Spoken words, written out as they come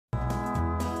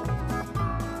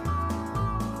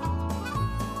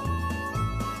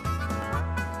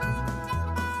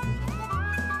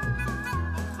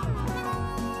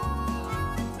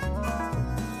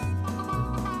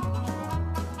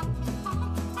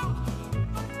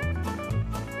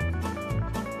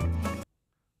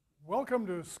Welcome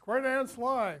to Square Dance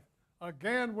Live.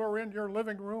 Again, we're in your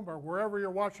living room or wherever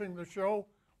you're watching the show.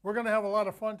 We're going to have a lot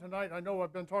of fun tonight. I know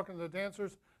I've been talking to the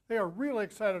dancers. They are really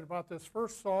excited about this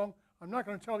first song. I'm not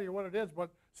going to tell you what it is,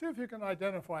 but see if you can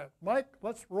identify it. Mike,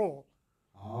 let's roll.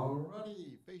 All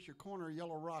righty. Face your corner,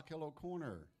 Yellow Rock, Hello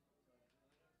Corner.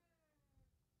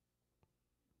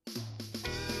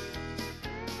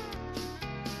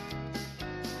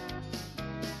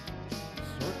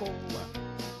 Circle left.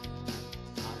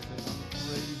 I said I'm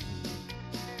crazy.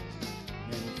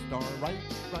 And star right,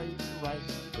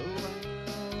 go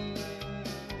round.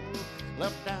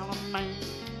 Left down a man,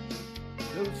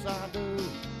 do side do.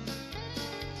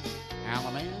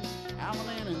 Alaman,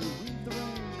 and weave the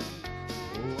rain.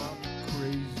 Oh, I'm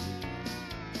crazy.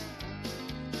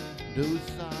 Do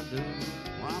side do,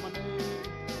 promenade.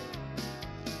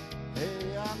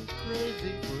 Hey, I'm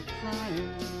crazy for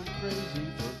trying, crazy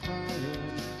for crying,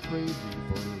 crazy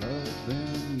for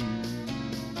loving you.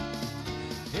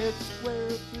 Head square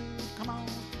through, come on,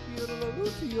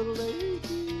 yodelay,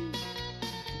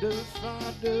 do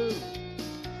side do.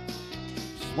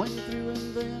 Swing through and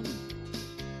then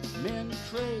men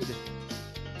trade,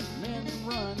 men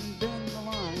run, bend the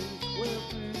line, square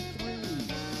through three.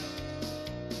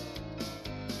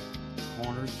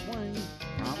 Corner swing,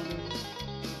 promenade.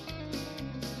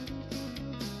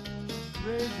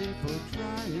 Crazy for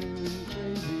trying,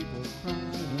 crazy for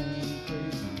crying,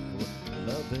 crazy for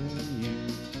loving you.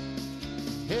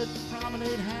 Head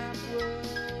promenade halfway,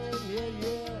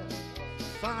 yeah.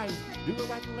 Side, do a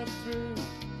right and left through.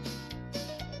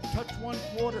 Touch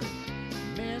 1/4,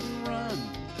 men run.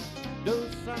 Do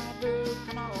side do,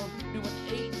 come on, do an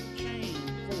 8 chain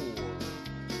 4.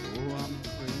 Oh, I'm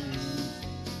crazy.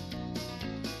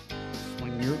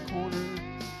 Swing your corner,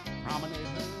 promenade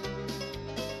her.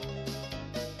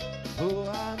 Oh,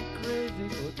 I'm crazy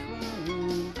for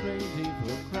trying, crazy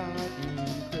for crying,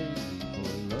 crazy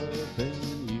for loving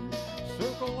you.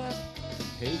 Circle left,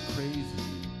 hey crazy.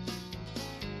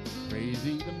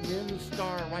 Crazy, the men's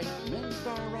star right, go.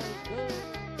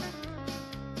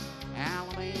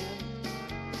 Alaman,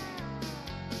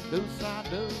 do side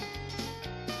do.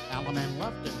 Alaman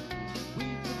left it,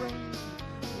 weave the rain.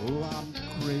 Oh, I'm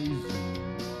crazy.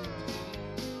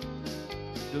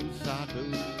 Do side do,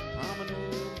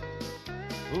 promenade.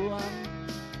 Oh, I'm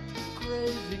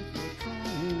crazy for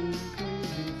trying,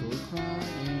 crazy for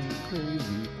crying,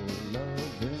 crazy for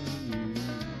loving you.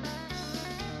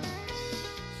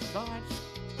 Start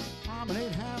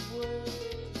promenade halfway,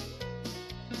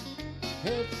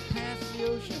 head past the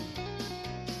ocean,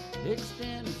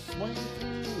 extend, swing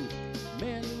through,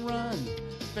 men run,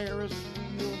 Ferris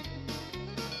wheel,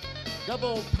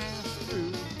 double pass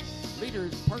through,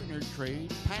 leaders partner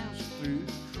trade, pass through,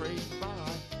 trade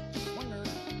by, swinger,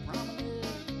 promenade.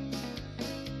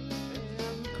 Hey,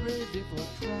 I'm crazy for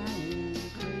trying,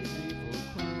 crazy for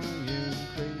crying,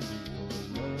 crazy for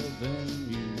loving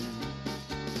you.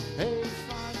 Hey,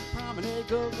 side promenade,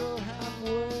 go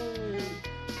halfway.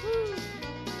 Woo.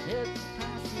 Head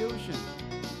past the ocean.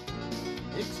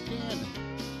 Extend,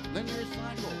 linear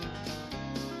cycle.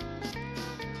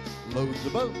 Load the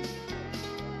boat.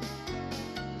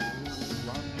 Ooh,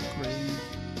 I'm crazy.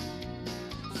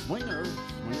 Swinger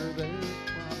there,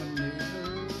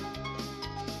 promenader.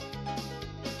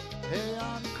 Hey,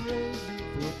 I'm crazy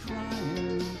for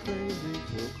trying, crazy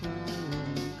for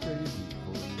crying, crazy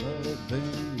for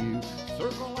loving you.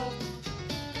 Circle up,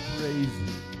 crazy.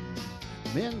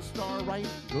 Men star right,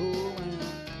 go around.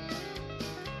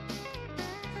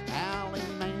 Alley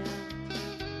man,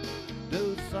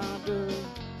 do side do.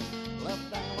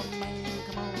 Left alley man,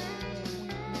 come on.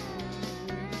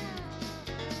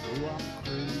 Oh, I'm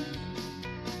crazy.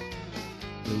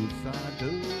 Do side do,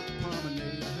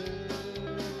 promenade.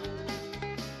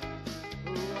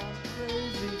 Oh, I'm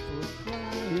crazy for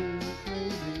crying,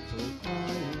 crazy for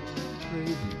crying,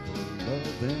 crazy for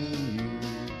loving you.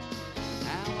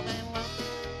 Alabama left,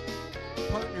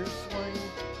 partner swing.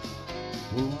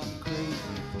 Oh, I'm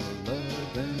crazy for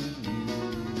loving you.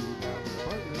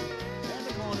 Partner in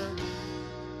the corner.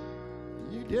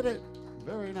 You did it.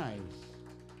 Very nice.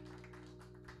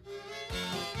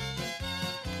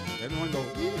 Everyone go,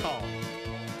 yeehaw.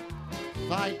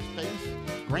 Side face,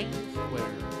 grand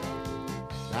square.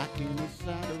 Back in the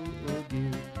saddle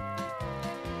again.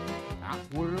 Out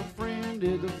where a friend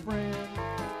is a friend,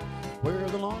 where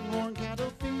the longhorn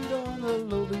cattle feed on the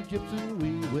lowly gypsum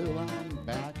wheel. Well, I'm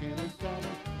back in the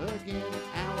saddle again,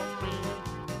 Alabama,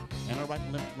 and a right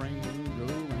and left rein go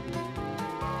round.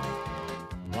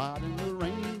 Riding the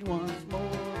range once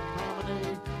more,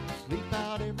 promenade, sleep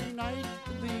out every night,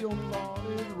 the only law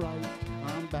is right.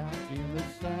 I'm back in the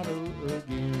saddle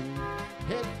again,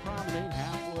 head promenade.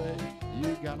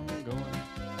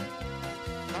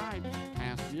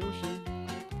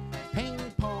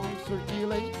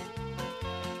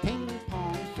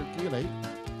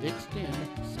 extend,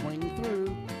 swing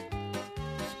through,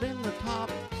 spin the top,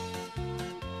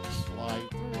 slide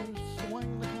through,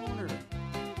 swing the corner,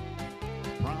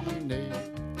 promenade.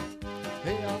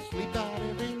 Hey, I'll sleep out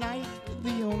every night,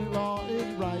 the only law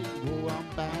is right. Oh,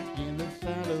 I'm back in the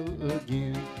saddle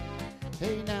again.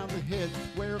 Hey, now the head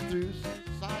square through,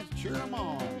 sides cheer 'em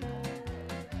on.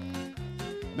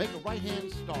 Make a right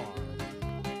hand star.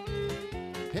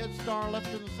 Head star left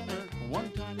in the center,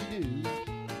 one time you do.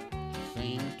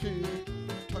 Same two,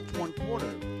 touch 1/4.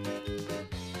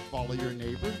 Follow your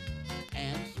neighbor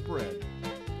and spread.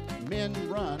 Men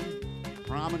run,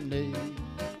 promenade.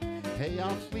 Hey,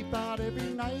 I'll sleep out every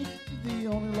night, the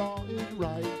only law is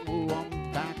right. Oh,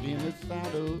 I'm back in the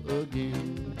saddle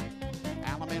again.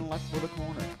 Allemande left for the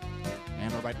corner,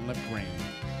 and a right and left grain.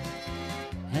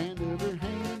 Hand over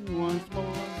hand once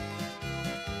more.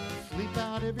 Sleep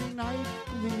out every night,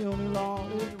 the only law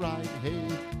is right. Hey,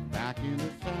 back in the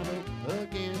saddle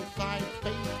again. Side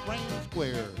space, grain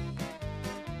square.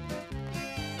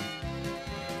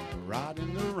 Ride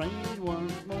in the rain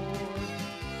once more.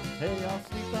 Hey, I'll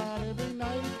sleep out every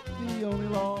night, the only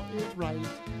law is right.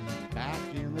 Back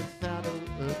in the saddle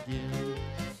again.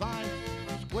 Side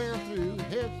square through,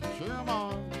 heads cheer 'em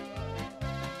on.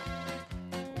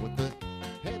 With the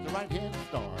head, the right hand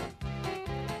star.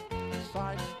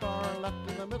 Side star left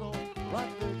in the middle,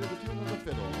 right there to the tune of the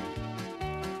fiddle.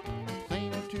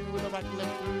 Same two with the right and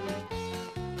left through.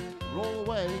 Roll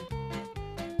away,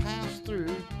 pass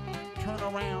through, turn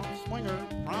around, swinger,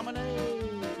 promenade.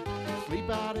 Sleep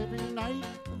out every night,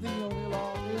 the only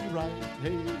law is right.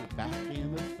 Hey, back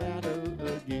in the saddle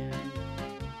again.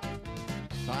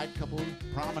 Side couple,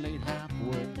 promenade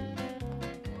halfway.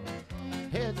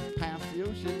 Heads past the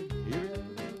ocean, here it is.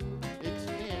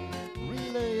 Extend,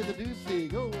 relay the deucey,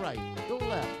 go right, go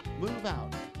left, move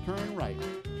out, turn right,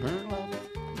 turn left.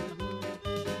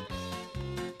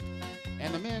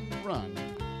 And the men run,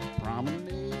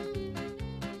 promenade,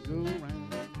 go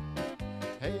round.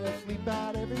 Hey, I sleep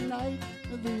out every night,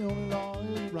 the only law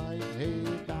is right. Hey,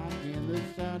 back in the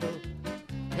saddle.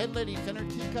 Head lady, center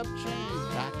teacup chain,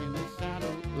 back in the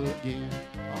saddle again.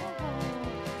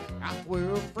 Oh, out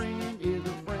where a friend is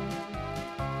a friend,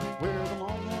 where the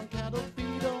longhorn cattle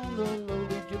feed on the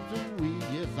lowly gypsum weed.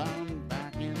 Yes, I'm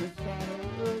back in the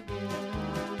saddle again.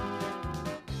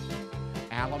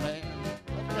 Allemande,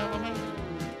 left Allemande,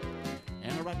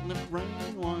 and a right and left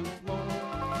rein once more.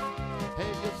 Hey,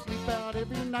 you sleep out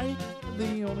every night,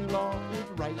 the only law is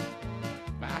right.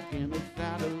 Back in the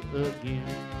saddle again.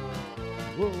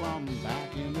 Oh, I'm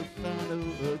back in the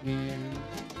saddle again.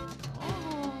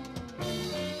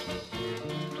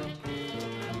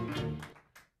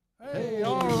 Hey,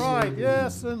 all right.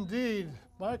 Yes, indeed.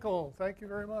 Michael, thank you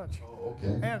very much. Oh,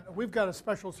 okay. And we've got a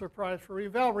special surprise for you.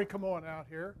 Valerie, come on out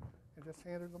here. I just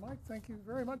handed the mic. Thank you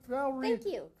very much, Valerie. Thank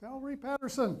you. Valerie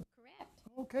Patterson. Correct.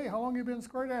 Okay, how long have you been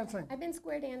square dancing? I've been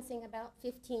square dancing about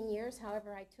 15 years.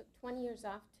 However, I took 20 years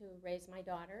off to raise my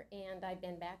daughter, and I've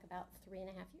been back about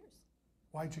 3.5 years.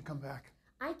 Why'd you come back?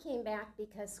 I came back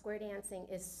because square dancing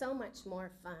is so much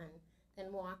more fun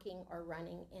than walking or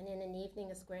running. And in an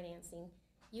evening of square dancing,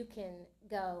 you can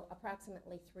go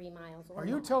approximately 3 miles or Are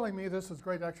you more. telling me this is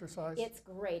great exercise? It's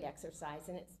great exercise,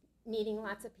 and it's meeting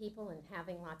lots of people and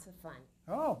having lots of fun.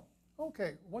 Oh,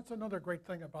 okay. What's another great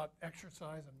thing about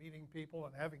exercise and meeting people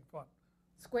and having fun?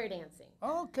 Square dancing.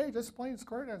 Okay, just plain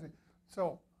square dancing.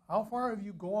 So how far have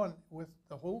you gone with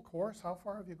the whole course? How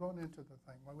far have you gone into the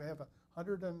thing? Well, we have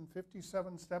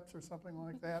 157 steps or something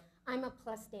like that. I'm a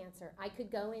plus dancer. I could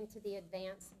go into the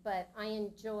advance, but I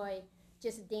enjoy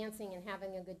just dancing and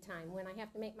having a good time. When I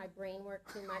have to make my brain work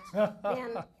too much,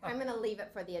 then I'm going to leave it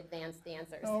for the advanced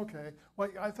dancers. Okay. Well,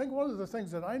 I think one of the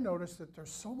things that I noticed that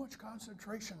there's so much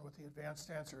concentration with the advanced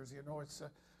dancers. You know, it's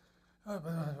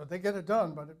they get it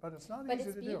done, but it's not But easy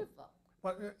it's to beautiful. do.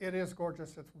 But it is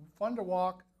gorgeous. It's fun to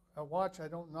watch. I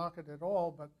don't knock it at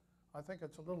all, but I think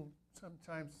it's a little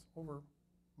sometimes over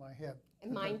my head.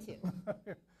 And mine too.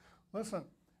 Listen,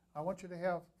 I want you to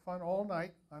have fun all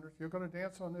night. You're going to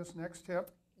dance on this next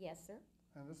tip, Yes, sir.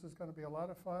 and this is going to be a lot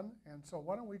of fun. And so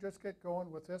why don't we just get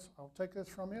going with this? I'll take this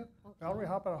from you. Okay. Valerie,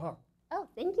 hop at a hug. Oh,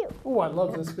 thank you. Oh, I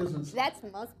love this business. That's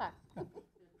the most fun.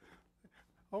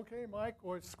 Okay, Mike,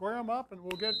 we'll square them up and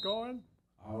we'll get going.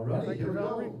 All right, Thank here you, we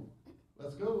Valerie. go.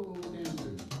 Let's go,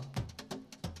 dancers.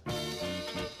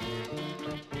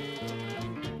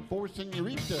 Four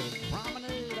senoritas,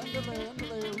 promenade,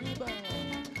 underlay,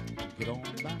 rebound. Get on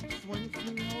the back, swing,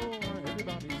 senor,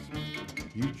 everybody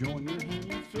swing. You join your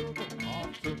hand circle, off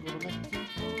circle to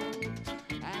Mexico.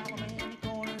 Allemande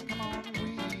corner, come on,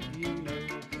 weave, you know.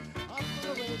 Up the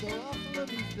way, go up the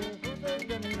vista, they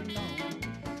done it on.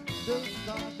 do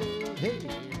side do, hey,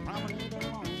 promenade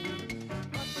along.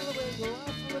 Hasta luego,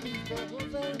 hasta la vista,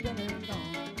 Jose done it on.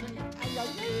 Singing, ay, ay,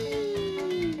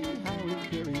 ay, how we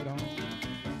carried on.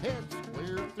 Head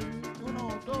square through, uno,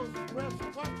 dos, tres,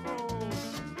 cuatro.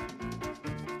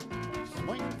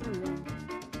 Swing through,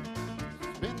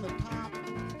 spin the top,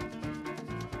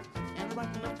 and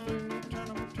right and left through, turn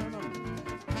 'em,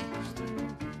 pass through,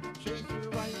 chase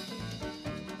your right,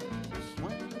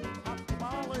 swing, hop the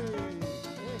volley,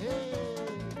 hey, hey,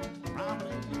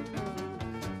 promenade you,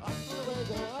 up to the way,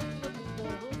 go up to the vista,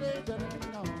 Jose done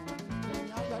it on, sing,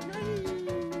 ay, ay, ay,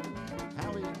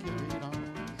 how he carried on,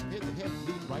 hit the head,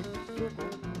 lead right,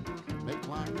 circle, make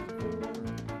lines four,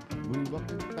 move up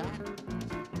and back,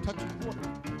 touch a quarter,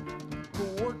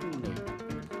 coordinate,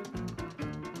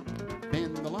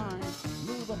 bend the line,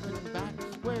 move up and back,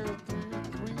 square through,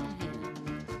 three hands,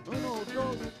 uno,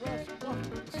 dos, tres,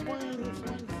 cuatro, swing,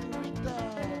 swing, señorita,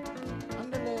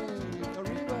 andale,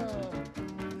 arriba,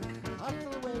 hasta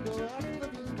luego, hasta la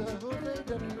vista, Jose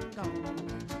done it on,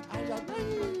 ay, ay, ay,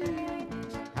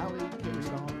 how he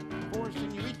carried on, four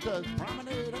señoritas,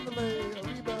 promenade, andale,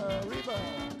 arriba, arriba,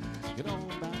 get on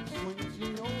back, swing,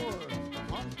 senor,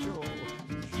 poncho,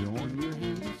 join your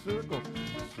hand in circle,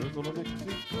 circle of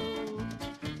Mexico,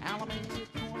 Alameda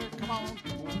corner, come on,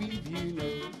 weave you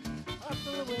know, hasta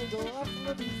luego, hasta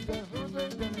la vista, Jose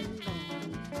done it on,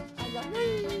 ay, ay,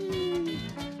 ay,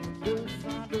 do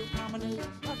side, do promenade,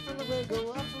 hasta luego,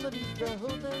 hasta la vista,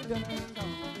 Jose done it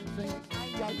on, sing,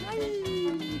 ay, ay, ay,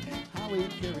 how he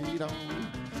carried on,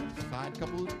 side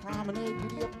couples promenade,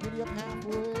 giddy up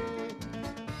halfway,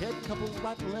 head couples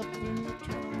right and left through,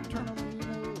 turn 'em, you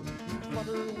know, you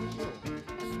flutter a wheel,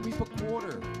 sweep a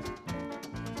quarter,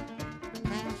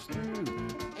 pass through,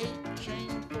 8 chain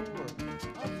 4,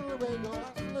 hasta luego,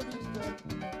 hasta la vista,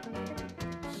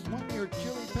 swing your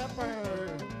chili pepper,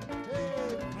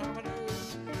 hey, promenade,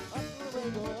 hasta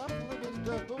luego, hasta la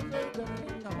vista, Jose done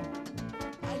it on,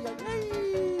 ay, ay, ay,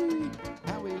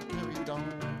 how he carried on,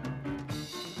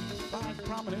 side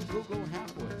promenade, go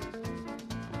halfway,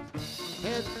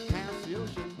 head past the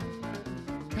ocean,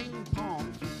 ping pong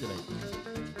circulate,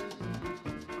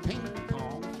 ping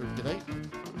pong circulate,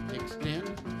 extend,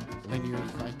 linear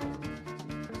cycle,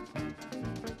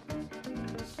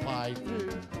 slide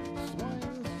through, swing,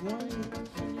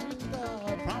 señorita,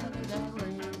 promenade and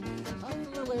ring,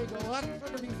 hasta luego, hasta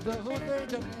la vista, Jose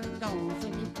done it on,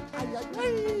 singing, ay, ay,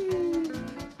 ay,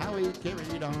 how he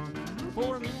carried on,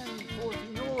 4 men, 4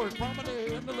 senors,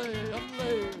 promenade,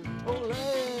 andale, ole,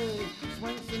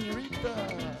 swing, señorita,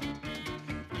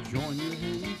 join your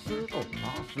hand in circle,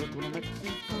 I'll circle to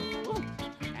Mexico,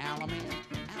 Alaman,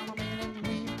 and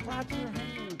we clap your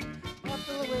hand,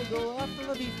 hasta luego, hasta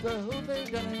la vista, Jose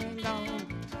done it on,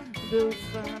 do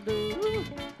side do,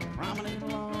 promenade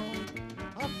along,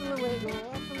 hasta luego,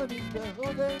 hasta la vista,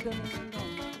 Jose done it on,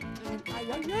 and ay,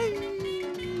 ay,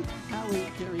 ay, how he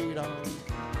carried on,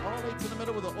 all 8 to the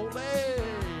middle with a ole,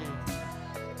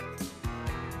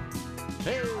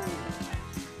 hey,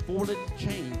 folded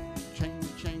chain,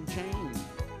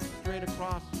 straight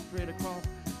across,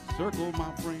 circle,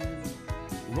 my friend,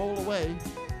 roll away,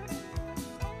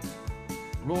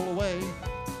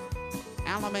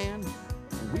 Alaman,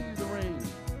 weave the ring,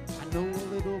 I know a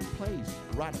little place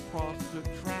right across the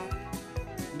track,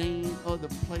 name of the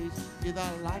place is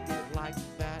I like it like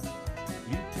that,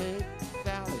 you take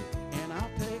Sally and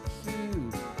I'll take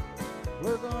Sue,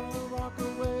 we're gonna rock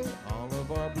away all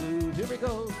of our blues. Here we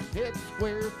go, head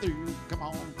square through. Come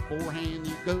on, forehand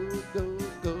you go,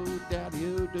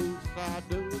 daddy-o, do, side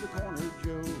do, the corner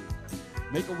Joe.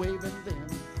 Make a wave and then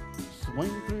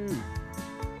swing through.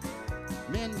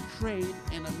 Men trade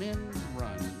and a men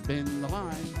run. Bend the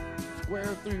line,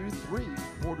 square through, 3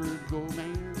 quarters go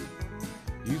man.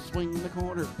 You swing the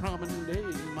corner,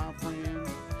 promenade, my friend.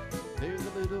 There's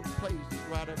a little place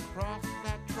right across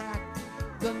that track.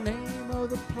 The name of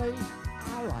the place,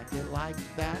 I like it like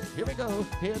that. Here we go,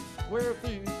 head square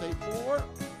through, say 4.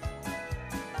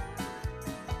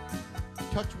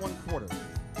 Touch 1 quarter,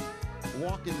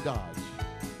 walk and dodge,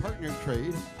 partner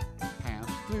trade, pass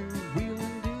through, wheel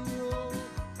and deal,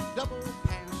 double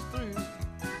pass through,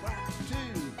 back 2,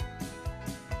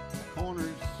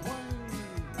 corners swing,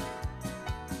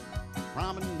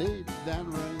 promenade that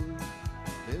ring.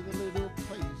 There's a little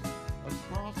place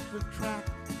across the track.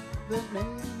 The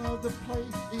name of the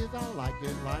place is I like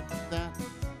it like that.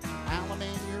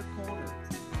 Alaman your corner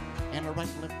and a right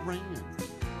left ran.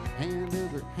 Hand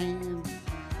over hand,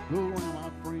 go around my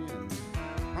friend.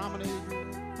 Promenade your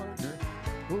partner,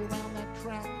 go around that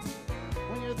track.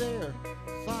 When you're there,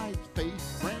 sides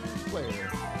face, grand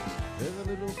square. There's a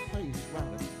little place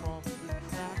right across the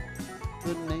track.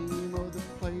 The name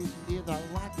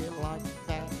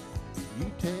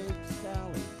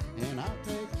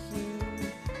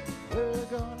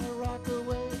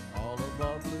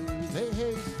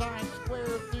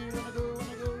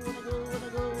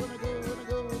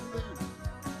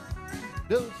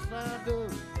do, side, do.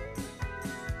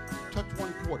 Touch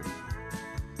 1/4.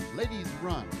 Ladies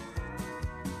run.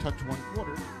 Touch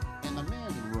 1/4, and the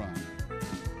men run.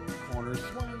 Corner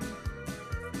swing.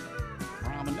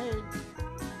 Promenade.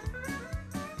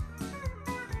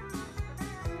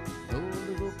 No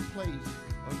little place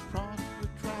across the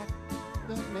track.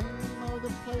 The name of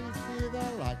the place is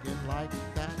I like it like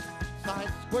that.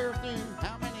 Side square thing,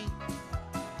 how many?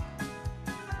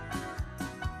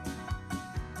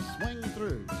 Swing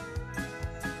through.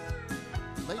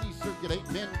 Ladies circulate,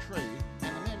 men trade,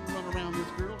 and the men run around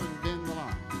this girl and bend the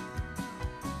line.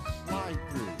 Slide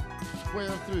through,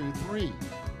 square through, 3.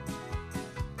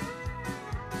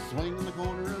 Swing in the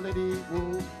corner, lady,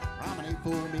 whoa, promenade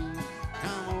for me.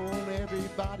 Come on,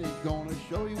 everybody, gonna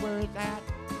show you where it's at.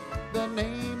 The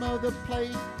name of the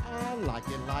place, I like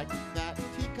it like that.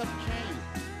 Teacup chain,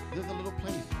 there's a little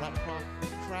place right across the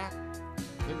track.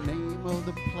 The name of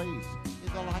the place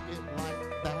is I like it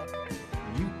like that.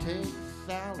 You take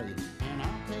Sally and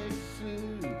I'll take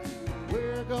Sue.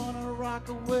 We're gonna rock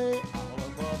away all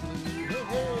of our blue. Hey,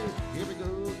 hey, here we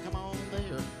go, come on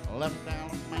there. Left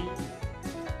down man,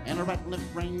 and a right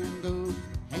left brand goes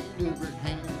hand over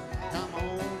hand. Come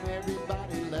on,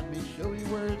 everybody, let me show you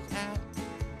where it's at.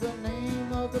 The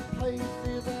name of the place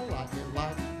is I like it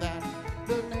like that.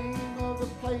 The name of the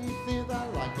place is I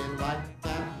like it like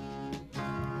that.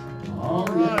 All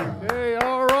right. Hey,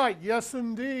 all right. Yes,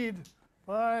 indeed.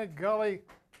 By golly,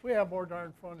 we have more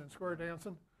darn fun in square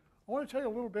dancing. I want to tell you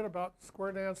a little bit about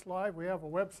Square Dance Live. We have a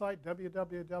website,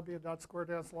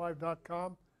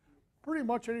 www.squaredancelive.com. Pretty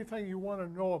much anything you want to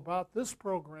know about this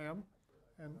program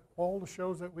and all the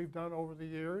shows that we've done over the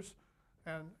years.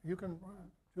 And you can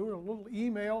do a little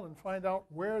email and find out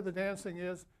where the dancing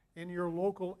is in your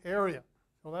local area.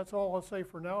 So that's all I'll say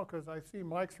for now because I see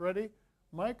Mike's ready.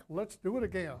 Mike, let's do it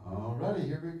again. All righty,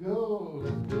 here we go.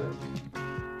 Let's do it.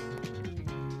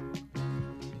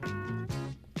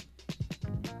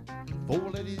 Four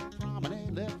ladies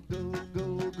promenade, let's go,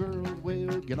 go, girls.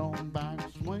 Well, get on back,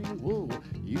 swing, whoa,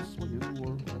 you swinging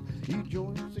world. You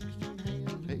join 16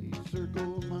 hands, hey,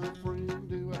 circle, my friend,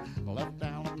 do a left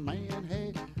down man,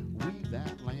 hey, weave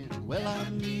that land. Well,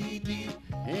 I'm knee deep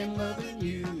in loving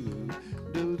you.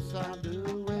 Do side,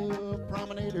 do well,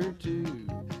 promenade or two.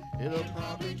 It'll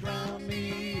probably drown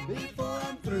me before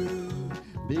I'm through,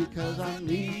 because I'm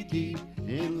knee deep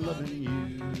in loving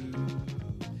you.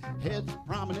 Heads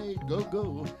promenade, go,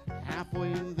 go,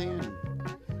 halfway and then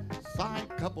side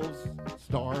couples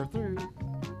star through,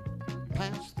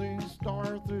 pass through,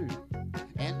 star through,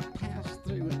 and pass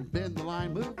through and bend the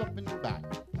line, move up and back,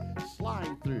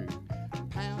 slide through,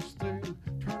 pass through,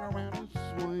 turn around and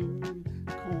swing,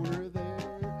 corner there,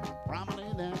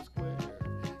 promenade that square.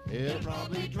 It'll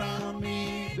probably drown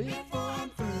me before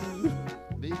I'm through,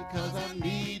 because I'm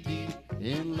knee deep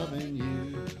in loving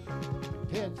you.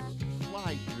 Heads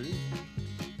slide through,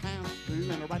 pass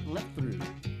through, and a right and left through.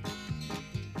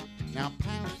 Now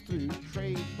pass through,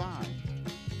 trade by,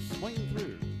 swing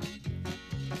through,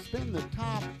 spin the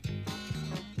top,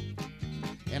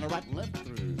 and a right and left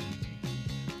through.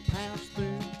 Pass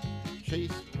through,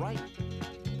 chase right,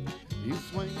 you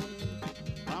swing,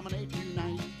 promenade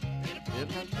unite.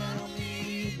 It'll come down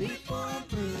me before I'm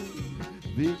through,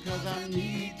 because I'm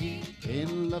knee deep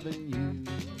in loving you.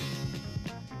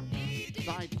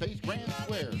 Side face grand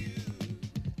square.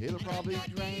 It'll probably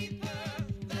drown.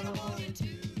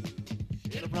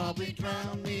 It'll probably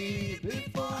drown me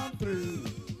before I'm through,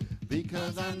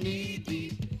 because I'm knee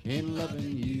deep in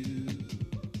loving you.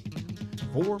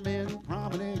 4 men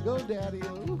promenade, go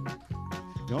daddy-o.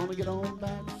 Gonna get on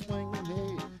back swinging,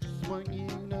 hey, swing, you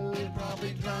know. It'll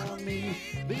probably drown me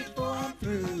before I'm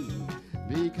through,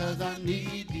 because I'm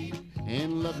knee deep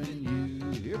in loving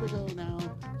you. Here we go now.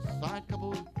 Side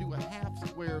couples do a half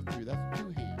square through. That's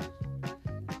 2 hands.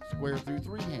 Square through,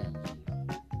 3 hands.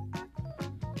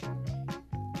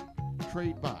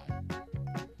 Trade by.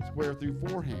 Square through,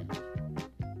 4 hands.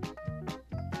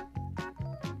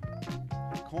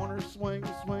 Corner swing,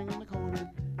 swing in the corner.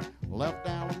 Left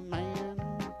down man,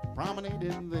 promenade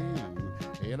in them.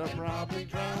 It'll probably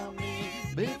drown me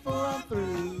before I'm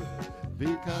through,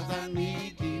 because I'm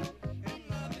knee deep.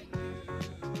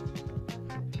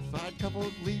 Side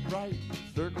couples lead right,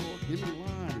 circle, give me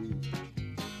line.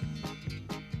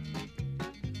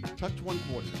 Touch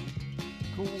 1/4,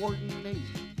 coordinate.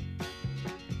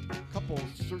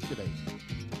 Couples circulate.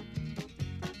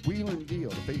 Wheel and deal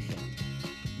to face up.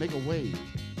 Make a wave,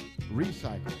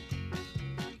 recycle.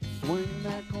 Swing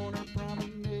that corner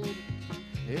promenade.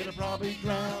 It'll probably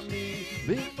drown me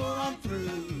before I'm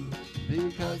through,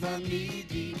 because I'm knee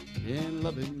deep in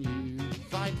loving you.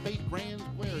 Side face grand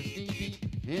square, knee deep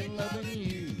in loving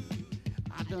you.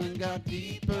 I done got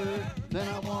deeper than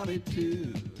I wanted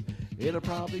to. It'll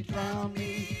probably drown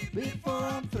me before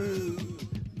I'm through,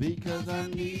 because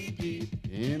I'm knee deep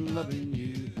in loving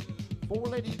you. Four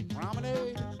ladies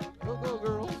promenade, go go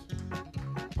girls.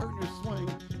 Partner swing,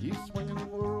 you swinging the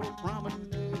world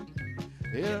promenade.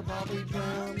 It'll probably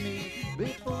drown me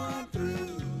before I'm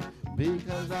through,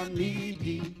 because I'm knee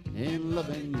deep in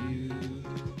loving you.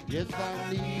 Yes,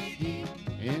 I'm knee deep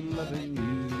in loving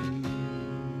you.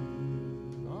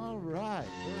 All right,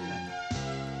 very nice.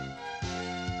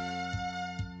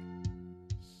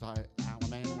 Side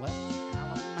Alaman left,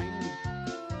 Alaman,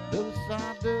 do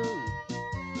side do,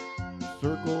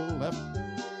 circle left,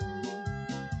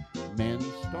 men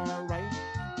star right,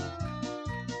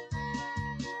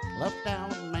 left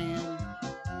Alaman,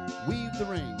 weave the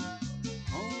ring,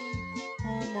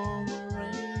 home on the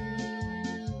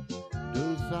rain, do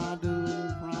side do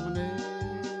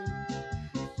promenade,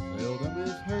 seldom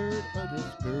is heard a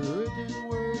discouraging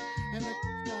word, and the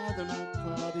skies are not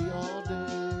cloudy all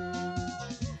day.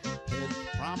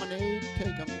 Promenade,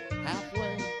 take 'em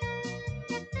halfway.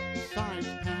 Signs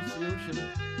past the ocean.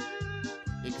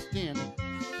 Extend,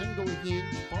 single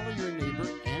hinge, follow your neighbor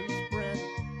and spread.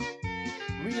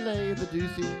 Relay the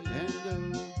juicy and go.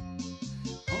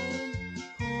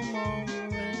 Home on the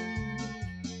range.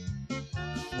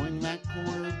 Swing that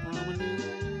corner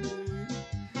promenade.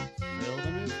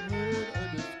 Seldom is heard a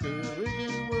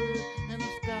discouraging word, and the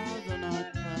skies are not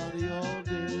cloudy all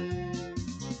day.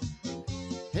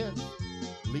 Head,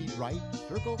 lead right,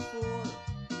 circle four,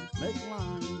 make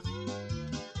lines,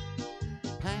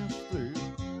 pass through,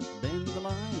 bend the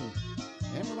line,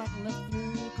 and right and left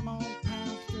through, come on,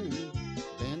 pass through,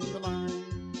 bend the line,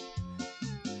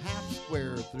 half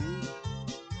square through,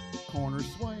 corner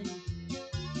swing,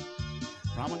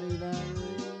 promenade that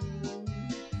ring,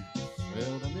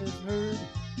 seldom is heard,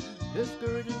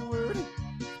 discouraging word,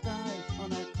 skies are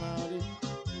not cloudy,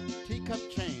 teacup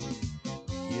chain,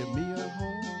 give me a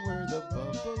home where the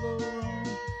buffalo roam,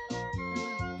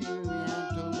 hear the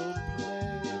antelope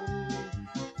play.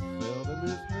 Seldom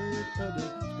is heard a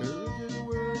discouraging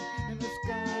word, and the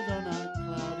skies are not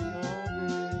cloudy all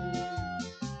day.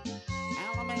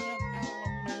 Alaman,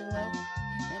 Alaman left,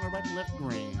 and a right and left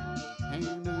green,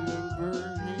 hand over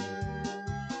hand.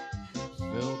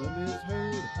 Seldom is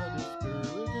heard a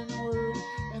discouraging word,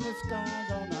 and the skies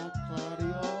are not cloudy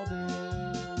all day.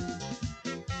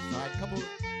 Side couple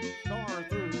star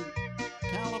through,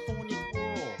 California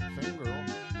twirl, same girl,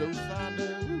 do side do.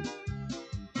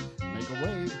 Make a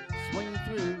wave, swing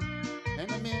through, and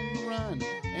the men run,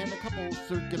 and the couple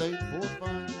circulate for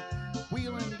fun.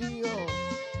 Wheel and deal,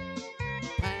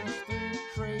 pass through,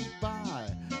 trade by,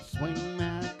 swing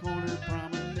that corner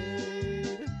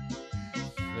promenade.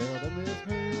 Seldom is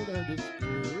heard a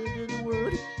discouraging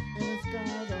word, and the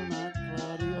skies are not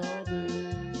cloudy all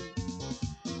day.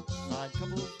 Side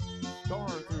couple star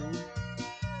through,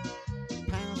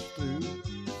 pass through,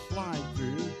 slide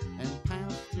through, and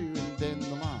pass through, and bend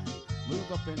the line.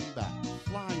 Move up and back,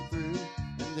 slide through,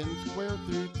 and then square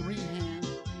through, three hands.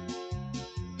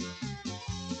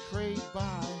 Trade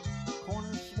by,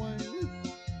 corner swing,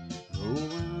 go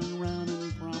round and round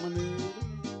and promenade.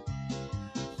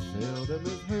 Seldom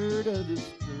is heard a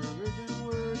discouraging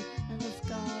word, and the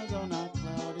skies are not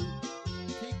cloudy.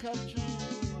 Teacup chain,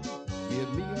 give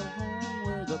me a home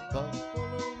where the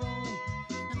buffalo roam,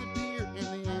 and the deer and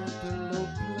the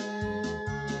antelope play.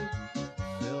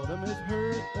 Seldom is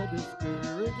heard a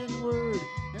discouraging word,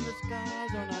 and the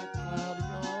skies are not cloudy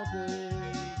all day.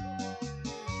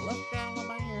 Left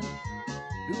Alaman,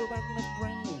 do a right and left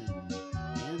grand,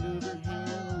 hand over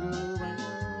hand, go round.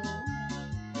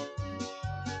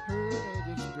 Heard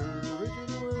a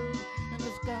discouraging word, and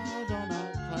the skies are not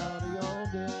cloudy all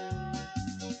day.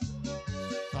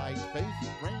 Side face,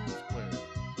 grand square,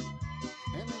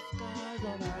 and the skies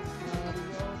are not cloudy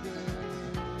all day.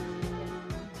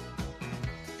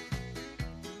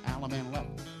 Alaman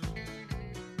left,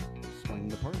 swing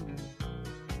the partner,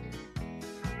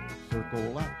 circle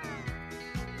left.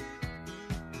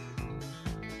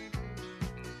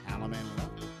 Alaman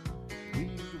left,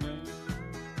 weave the ring.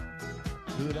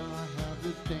 Could I have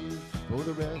this dance for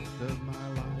the rest of my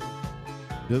life?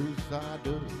 Do side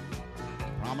do,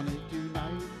 promenade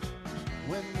tonight.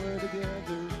 When we're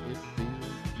together, it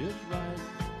feels just right.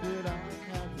 Could I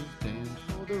have this dance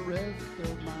for the rest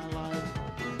of my life?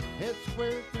 Head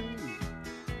square through,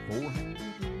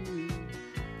 four-handed through,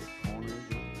 corner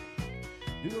go.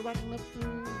 Do a right and left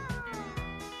through,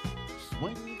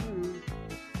 swing through,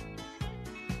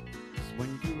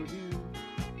 swing through again.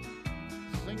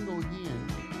 Single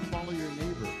hinge, follow your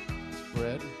neighbor,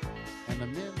 spread, and the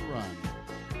men run.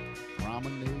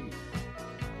 promenade,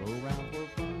 go round for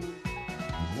fun.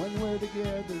 And when we're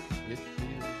together, it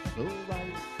feels so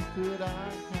right. Could I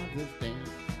have this dance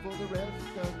for the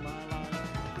rest of my life?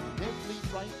 Dead lead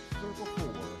right, circle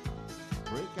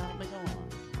 4, break out, make on.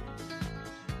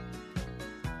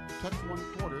 Touch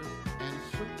 1/4 and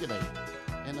circulate.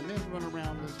 And the men run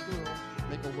around this girl,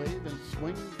 make a wave and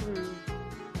swing through.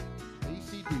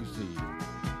 AC-doocy.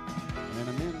 And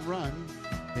the men run,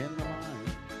 bend the line,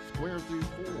 square through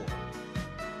 4.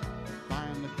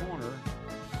 Find the corner,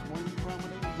 swing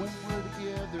promenade. When we're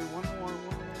together, one more.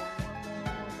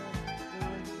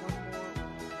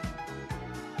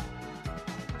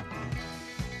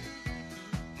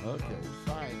 Okay,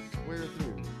 side, square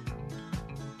through.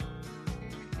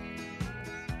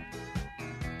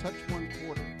 Touch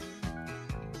 1/4.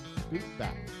 Scoot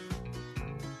back.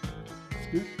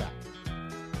 Scoot back.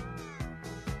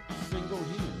 Single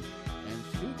hand and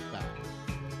scoot back.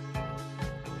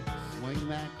 Swing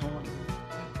that corner.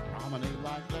 Promenade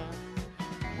like that.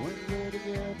 When we're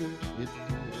together, it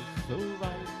feels so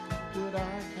right. Could I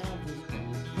have this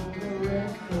dance for the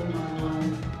rest of my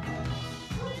life?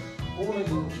 4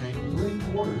 legged chain,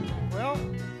 3/4. Well,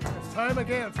 it's time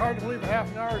again. It's hard to believe a half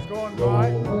an hour is going by. I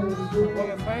want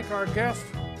to thank our guest,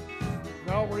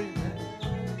 Valerie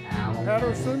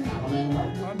Patterson.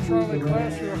 I'm Charlie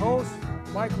Class, your host.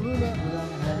 Mike Luna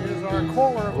is our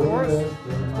caller, of course. It's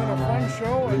been a fun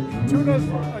show, and tune us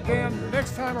again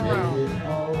next time around.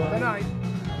 Good night.